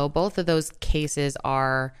Cahoe. Both of those cases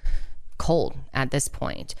are cold at this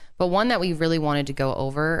point, but one that we really wanted to go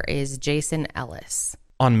over is Jason Ellis.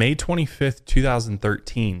 On May 25th,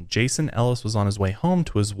 2013, Jason Ellis was on his way home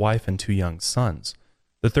to his wife and 2 young sons.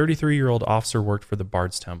 The 33-year-old officer worked for the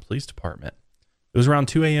Bardstown Police Department. It was around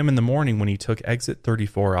 2 a.m. in the morning when he took exit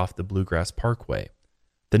 34 off the Bluegrass Parkway.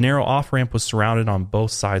 The narrow off-ramp was surrounded on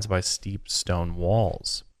both sides by steep stone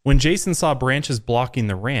walls. When Jason saw branches blocking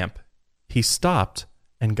the ramp, he stopped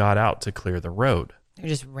and got out to clear the road. They're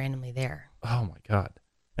just randomly there. Oh my God.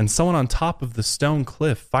 And someone on top of the stone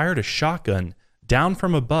cliff fired a shotgun down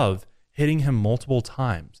from above, hitting him multiple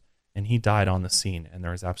times, and he died on the scene, and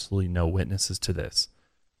there was absolutely no witnesses to this.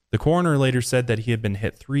 The coroner later said that he had been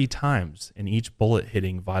hit 3 times, in each bullet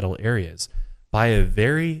hitting vital areas, by a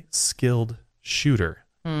very skilled shooter.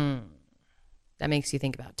 That makes you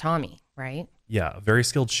think about Tommy, right? Yeah, a very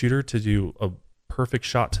skilled shooter to do a perfect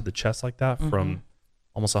shot to the chest like that from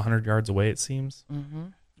almost 100 yards away, it seems.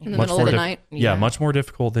 In the middle of the night? Yeah, much more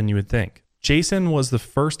difficult than you would think. Jason was the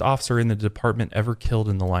first officer in the department ever killed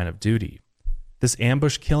in the line of duty. This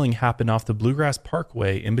ambush killing happened off the Bluegrass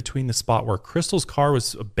Parkway in between the spot where Crystal's car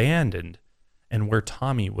was abandoned and where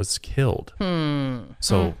Tommy was killed.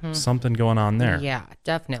 So something going on there. Yeah,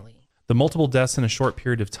 definitely. The multiple deaths in a short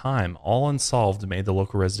period of time, all unsolved, made the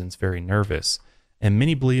local residents very nervous, and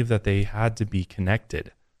many believed that they had to be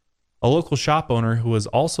connected. A local shop owner who was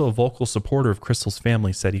also a vocal supporter of Crystal's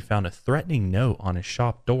family said he found a threatening note on his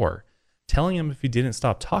shop door telling him if he didn't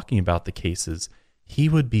stop talking about the cases, he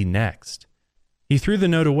would be next. He threw the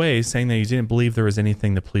note away, saying that he didn't believe there was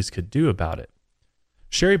anything the police could do about it.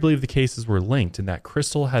 Sherry believed the cases were linked and that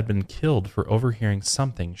Crystal had been killed for overhearing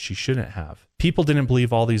something she shouldn't have. People didn't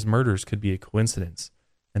believe all these murders could be a coincidence,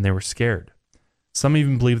 and they were scared. Some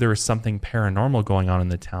even believed there was something paranormal going on in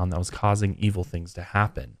the town that was causing evil things to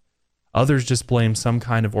happen. Others just blamed some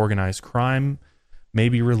kind of organized crime,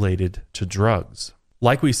 maybe related to drugs.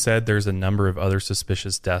 Like we said, there's a number of other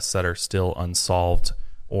suspicious deaths that are still unsolved,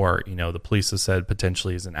 or, the police have said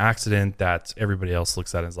potentially is an accident that everybody else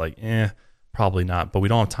looks at and is like, probably not. But we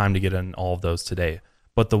don't have time to get in all of those today.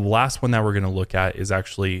 But the last one that we're going to look at is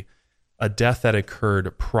actually a death that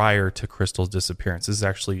occurred prior to Crystal's disappearance. This is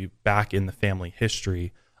actually back in the family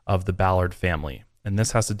history of the Ballard family. And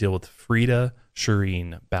this has to deal with Frida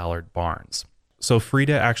Shireen Ballard Barnes. So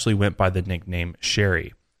Frida actually went by the nickname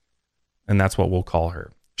Sherry, and that's what we'll call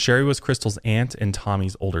her. Sherry was Crystal's aunt and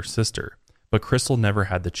Tommy's older sister, but Crystal never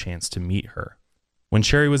had the chance to meet her. When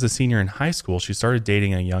Sherry was a senior in high school, she started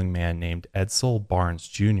dating a young man named Edsel Barnes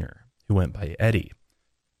Jr., who went by Eddie.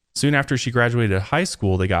 Soon after she graduated high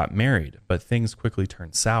school, they got married, but things quickly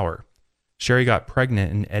turned sour. Sherry got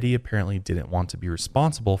pregnant, and Eddie apparently didn't want to be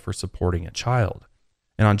responsible for supporting a child.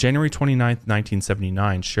 And on January 29th,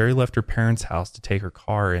 1979, Sherry left her parents' house to take her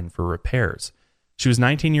car in for repairs. She was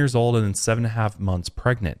 19 years old and 7.5 months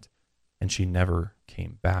pregnant, and she never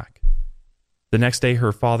came back. The next day,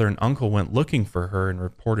 her father and uncle went looking for her and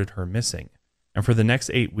reported her missing. And for the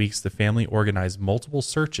next 8 weeks, the family organized multiple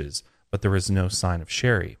searches, but there was no sign of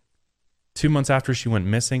Sherry. 2 months after she went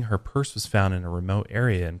missing, her purse was found in a remote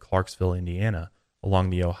area in Clarksville, Indiana, along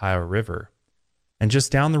the Ohio River. And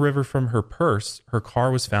just down the river from her purse, her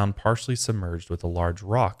car was found partially submerged with a large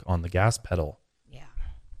rock on the gas pedal. Yeah.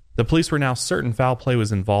 The police were now certain foul play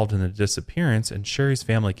was involved in the disappearance, and Sherry's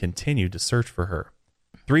family continued to search for her.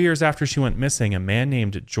 3 years after she went missing, a man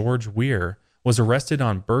named George Weir was arrested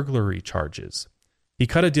on burglary charges. He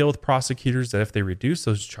cut a deal with prosecutors that if they reduced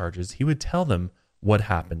those charges, he would tell them what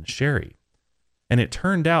happened to Sherry. And it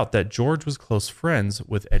turned out that George was close friends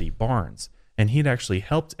with Eddie Barnes, and he'd actually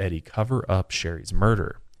helped Eddie cover up Sherry's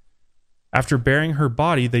murder. After burying her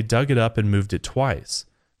body, they dug it up and moved it twice.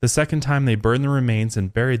 The second time, they burned the remains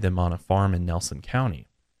and buried them on a farm in Nelson County.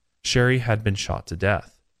 Sherry had been shot to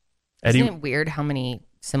death. Isn't it weird how many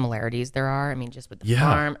similarities there are? I mean, just with the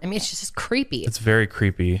farm. I mean, it's just creepy. It's very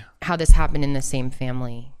creepy. How this happened in the same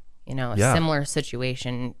family, a similar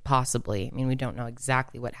situation, possibly. I mean, we don't know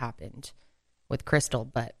exactly what happened with Crystal,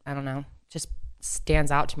 but I don't know. Just stands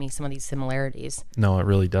out to me, some of these similarities. No, it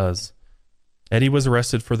really does. Eddie was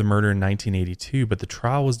arrested for the murder in 1982, but the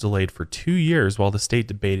trial was delayed for 2 years while the state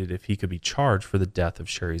debated if he could be charged for the death of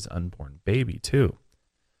Sherry's unborn baby, too.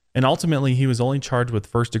 And ultimately, he was only charged with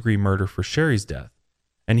first-degree murder for Sherry's death.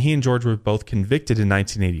 And he and George were both convicted in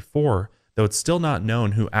 1984, though it's still not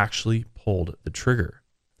known who actually pulled the trigger.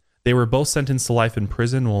 They were both sentenced to life in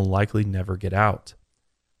prison and will likely never get out.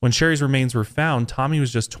 When Sherry's remains were found, Tommy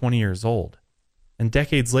was just 20 years old. And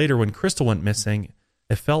decades later, when Crystal went missing,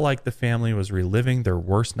 it felt like the family was reliving their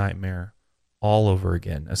worst nightmare all over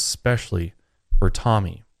again, especially for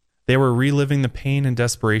Tommy. They were reliving the pain and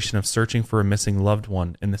desperation of searching for a missing loved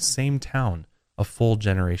one in the same town a full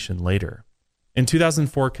generation later. In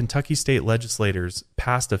 2004, Kentucky state legislators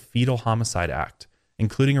passed a fetal homicide act,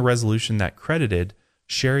 including a resolution that credited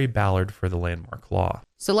Sherry Ballard for the landmark law.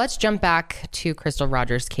 So let's jump back to Crystal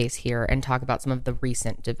Rogers' case here and talk about some of the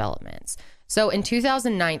recent developments. So in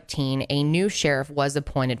 2019, a new sheriff was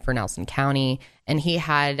appointed for Nelson County, and he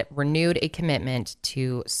had renewed a commitment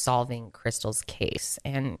to solving Crystal's case.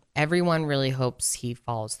 And everyone really hopes he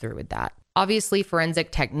follows through with that. Obviously,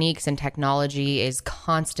 forensic techniques and technology is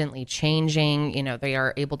constantly changing. They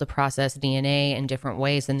are able to process DNA in different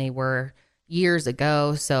ways than they were years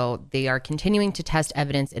ago. So they are continuing to test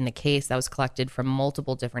evidence in the case that was collected from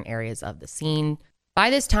multiple different areas of the scene. By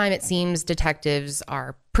this time, it seems detectives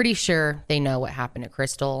are pretty sure they know what happened to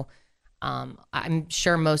Crystal. I'm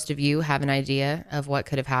sure most of you have an idea of what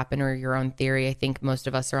could have happened or your own theory. I think most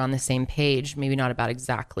of us are on the same page, maybe not about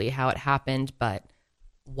exactly how it happened, but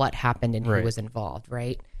what happened and who was involved,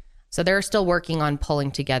 right? So they're still working on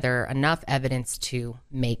pulling together enough evidence to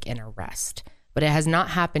make an arrest, but it has not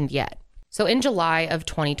happened yet. So in July of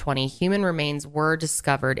 2020, human remains were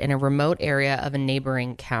discovered in a remote area of a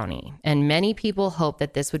neighboring county. And many people hoped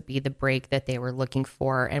that this would be the break that they were looking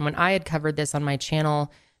for. And when I had covered this on my channel,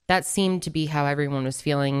 that seemed to be how everyone was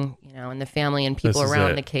feeling, in the family and people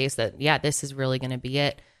around the case, that, yeah, this is really going to be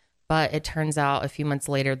it. But it turns out a few months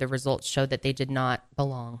later, the results showed that they did not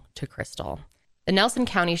belong to Crystal. The Nelson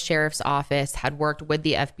County Sheriff's Office had worked with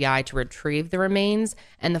the FBI to retrieve the remains,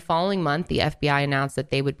 and the following month, the FBI announced that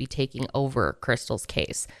they would be taking over Crystal's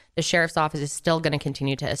case. The Sheriff's Office is still going to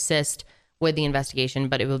continue to assist with the investigation,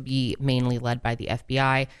 but it will be mainly led by the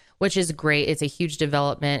FBI, which is great. It's a huge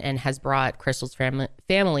development and has brought Crystal's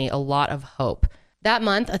family a lot of hope. That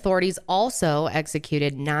month, authorities also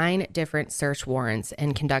executed 9 different search warrants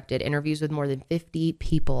and conducted interviews with more than 50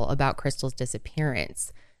 people about Crystal's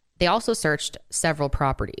disappearance. They also searched several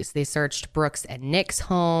properties. They searched Brooks and Nick's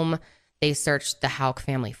home. They searched the Houck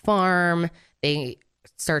family farm. They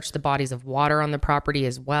searched the bodies of water on the property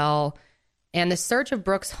as well. And the search of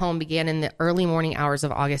Brooks' home began in the early morning hours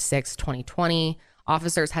of August 6, 2020.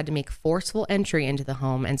 Officers had to make forceful entry into the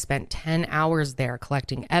home and spent 10 hours there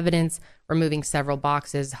collecting evidence, removing several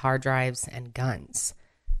boxes, hard drives, and guns.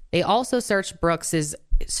 They also searched Brooks's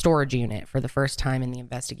storage unit for the first time in the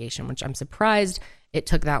investigation, which I'm surprised it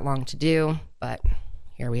took that long to do, but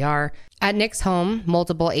here we are. At Nick's home,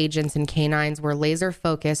 multiple agents and canines were laser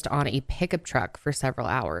focused on a pickup truck for several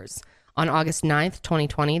hours. On August 9th,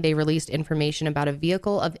 2020, they released information about a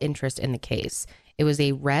vehicle of interest in the case. It was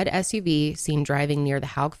a red SUV seen driving near the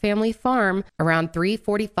Houck family farm around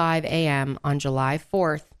 3:45 a.m. on July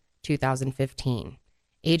 4th, 2015.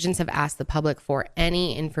 Agents have asked the public for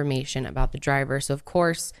any information about the driver. So, of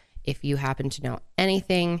course, if you happen to know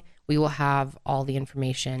anything, we will have all the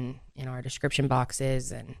information in our description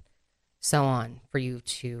boxes and so on for you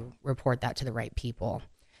to report that to the right people.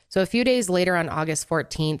 So a few days later, on August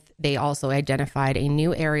 14th, they also identified a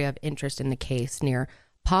new area of interest in the case near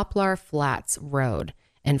Poplar Flats Road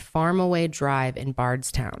and Farmaway Drive in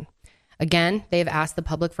Bardstown. Again, they have asked the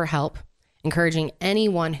public for help, encouraging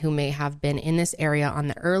anyone who may have been in this area on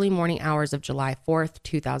the early morning hours of July 4th,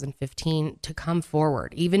 2015 to come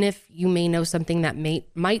forward, even if you may know something that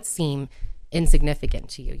might seem insignificant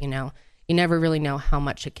to you. You never really know how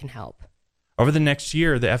much it can help. Over the next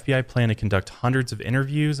year, the FBI planned to conduct hundreds of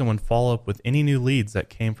interviews and would follow up with any new leads that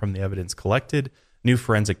came from the evidence collected, new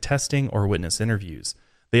forensic testing, or witness interviews.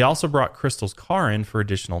 They also brought Crystal's car in for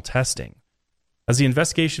additional testing. As the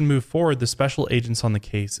investigation moved forward, the special agents on the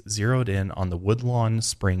case zeroed in on the Woodlawn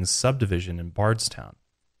Springs subdivision in Bardstown.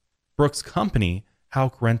 Brooks' company,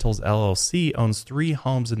 Houck Rentals LLC, owns 3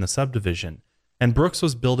 homes in the subdivision, and Brooks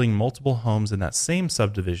was building multiple homes in that same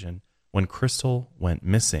subdivision when Crystal went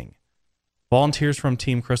missing. Volunteers from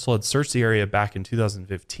Team Crystal had searched the area back in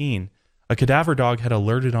 2015. A cadaver dog had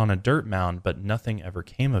alerted on a dirt mound, but nothing ever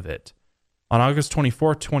came of it. On August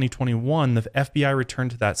 24, 2021, the FBI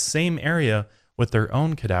returned to that same area with their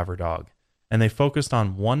own cadaver dog, and they focused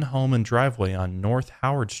on one home and driveway on North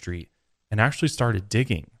Howard Street and actually started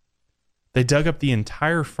digging. They dug up the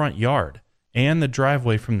entire front yard and the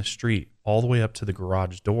driveway from the street all the way up to the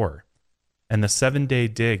garage door, and the 7-day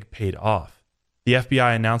dig paid off. The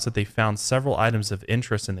FBI announced that they found several items of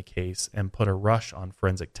interest in the case and put a rush on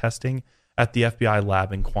forensic testing at the FBI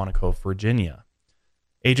lab in Quantico, Virginia.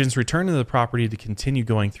 Agents returned to the property to continue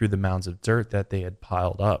going through the mounds of dirt that they had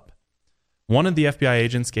piled up. One of the FBI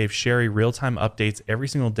agents gave Sherry real-time updates every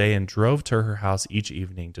single day and drove to her house each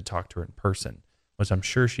evening to talk to her in person, which I'm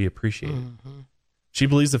sure she appreciated. Mm-hmm. She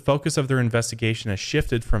believes the focus of their investigation has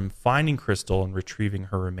shifted from finding Crystal and retrieving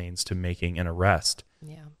her remains to making an arrest.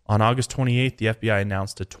 Yeah. On August 28th, the FBI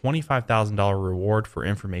announced a $25,000 reward for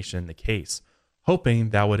information in the case, hoping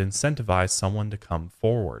that would incentivize someone to come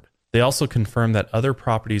forward. They also confirmed that other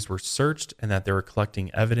properties were searched and that they were collecting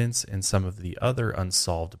evidence in some of the other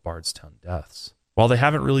unsolved Bardstown deaths. While they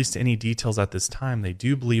haven't released any details at this time, they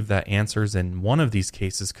do believe that answers in one of these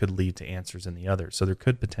cases could lead to answers in the other. So there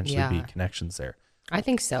could potentially be connections there. I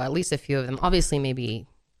think so. At least a few of them. Obviously,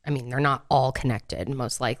 they're not all connected,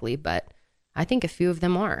 most likely, but I think a few of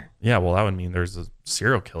them are. Yeah, well, that would mean there's a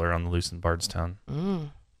serial killer on the loose in Bardstown.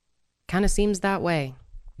 Kind of seems that way.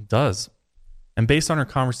 It does. And based on her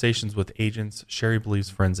conversations with agents, Sherry believes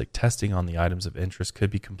forensic testing on the items of interest could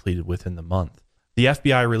be completed within the month. The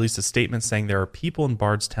FBI released a statement saying there are people in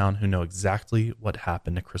Bardstown who know exactly what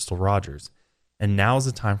happened to Crystal Rogers, and now is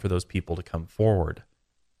the time for those people to come forward.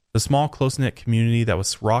 The small, close-knit community that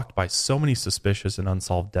was rocked by so many suspicious and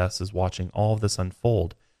unsolved deaths is watching all of this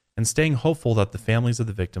unfold and staying hopeful that the families of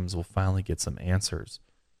the victims will finally get some answers.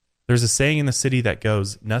 There's a saying in the city that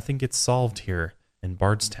goes, "Nothing gets solved here in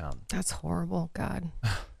Bardstown." That's horrible. God,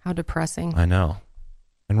 how depressing. I know.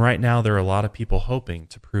 And right now, there are a lot of people hoping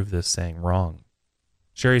to prove this saying wrong.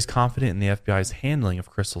 Sherry's confident in the FBI's handling of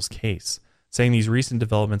Crystal's case, saying these recent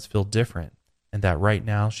developments feel different and that right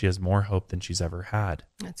now she has more hope than she's ever had.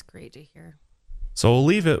 That's great to hear. So we'll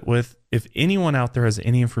leave it with, if anyone out there has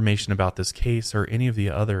any information about this case or any of the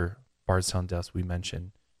other Bardstown deaths we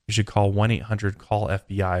mentioned, you should call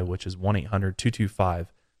 1-800-CALL-FBI, which is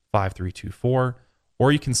 1-800-225-5324,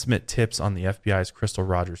 or you can submit tips on the FBI's Crystal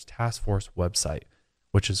Rogers Task Force website,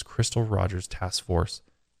 which is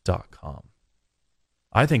crystalrogerstaskforce.com.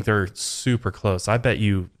 I think they're super close. I bet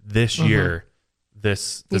you this year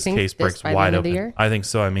this case breaks wide open. I think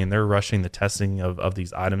so. I mean, they're rushing the testing of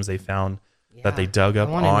these items they found that they dug up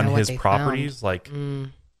on his properties. Found. Like,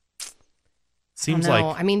 seems like,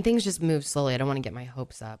 I mean, things just move slowly. I don't want to get my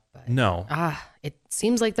hopes up, but no. It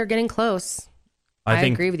seems like they're getting close. I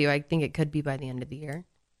agree with you. I think it could be by the end of the year.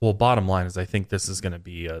 Well, bottom line is I think this is going to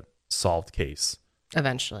be a solved case.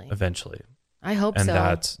 Eventually. I hope so. And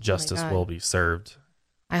that justice will be served.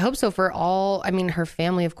 I hope so for all, I mean, her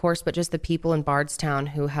family, of course, but just the people in Bardstown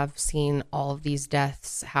who have seen all of these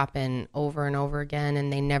deaths happen over and over again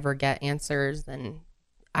and they never get answers. And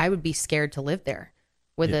I would be scared to live there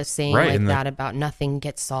with a saying like that about nothing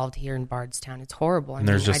gets solved here in Bardstown. It's horrible. And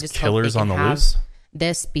there's just killers on the loose.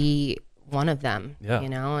 This be one of them, you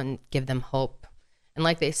know, and give them hope. And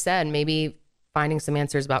like they said, maybe finding some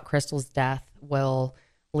answers about Crystal's death will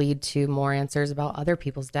lead to more answers about other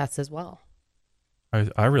people's deaths as well.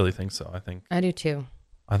 I really think so. I do too.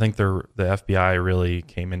 I think the FBI really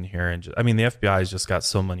came in here and the FBI has just got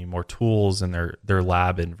so many more tools, and their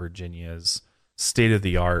lab in Virginia is state of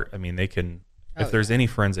the art. I mean, they can, if there's any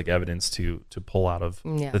forensic evidence to pull out of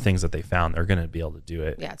the things that they found, they're going to be able to do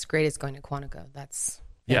it. Yeah, it's great. It's going to Quantico. That's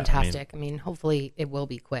fantastic. I mean, hopefully it will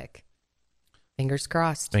be quick. Fingers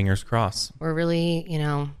crossed. Fingers crossed. We're really,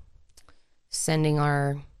 sending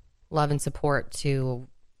our love and support to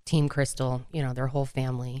Team Crystal, their whole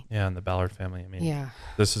family. Yeah, and the Ballard family. I mean,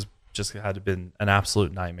 this has just had to been an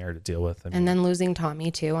absolute nightmare to deal with. And then losing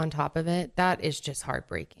Tommy too on top of it, that is just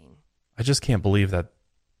heartbreaking. I just can't believe that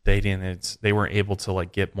they weren't able to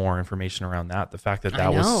get more information around that. The fact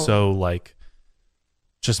that was so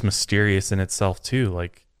just mysterious in itself too.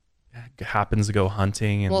 Happens to go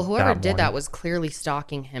hunting, and whoever did that was clearly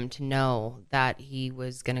stalking him to know that he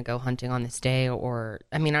was going to go hunting on this day, or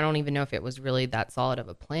I mean, I don't even know if it was really that solid of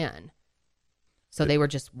a plan. So they were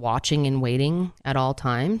just watching and waiting at all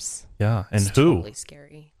times. Yeah, and it's totally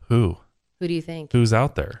scary. Who do you think? Who's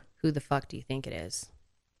out there? Who the fuck do you think it is?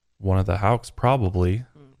 One of the Houks, probably.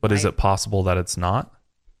 But is it possible that it's not?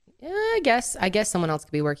 Yeah, I guess someone else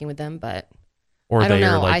could be working with them, but or I don't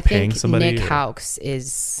know. I paying think somebody. Nick Houks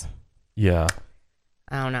is. Yeah.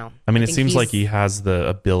 I don't know. I mean, it seems like he has the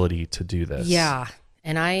ability to do this. Yeah.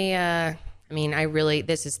 And I really,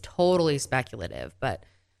 this is totally speculative, but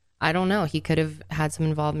I don't know. He could have had some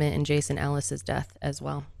involvement in Jason Ellis's death as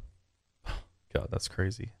well. God, that's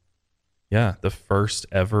crazy. Yeah. The first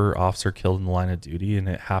ever officer killed in the line of duty, and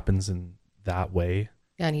it happens in that way.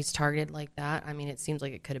 Yeah. And he's targeted like that. I mean, it seems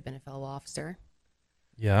like it could have been a fellow officer.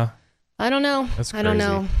 Yeah. I don't know. That's crazy. I don't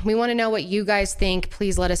know. We want to know what you guys think.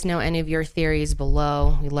 Please let us know any of your theories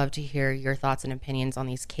below. We love to hear your thoughts and opinions on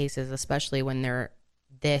these cases, especially when they're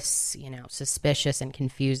this, suspicious and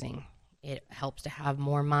confusing. It helps to have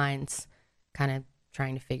more minds kind of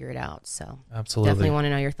trying to figure it out. So absolutely, definitely want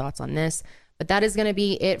to know your thoughts on this. But that is going to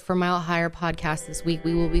be it for Mile Higher Podcast this week.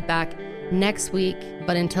 We will be back next week.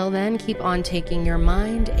 But until then, keep on taking your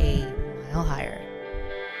mind a mile higher.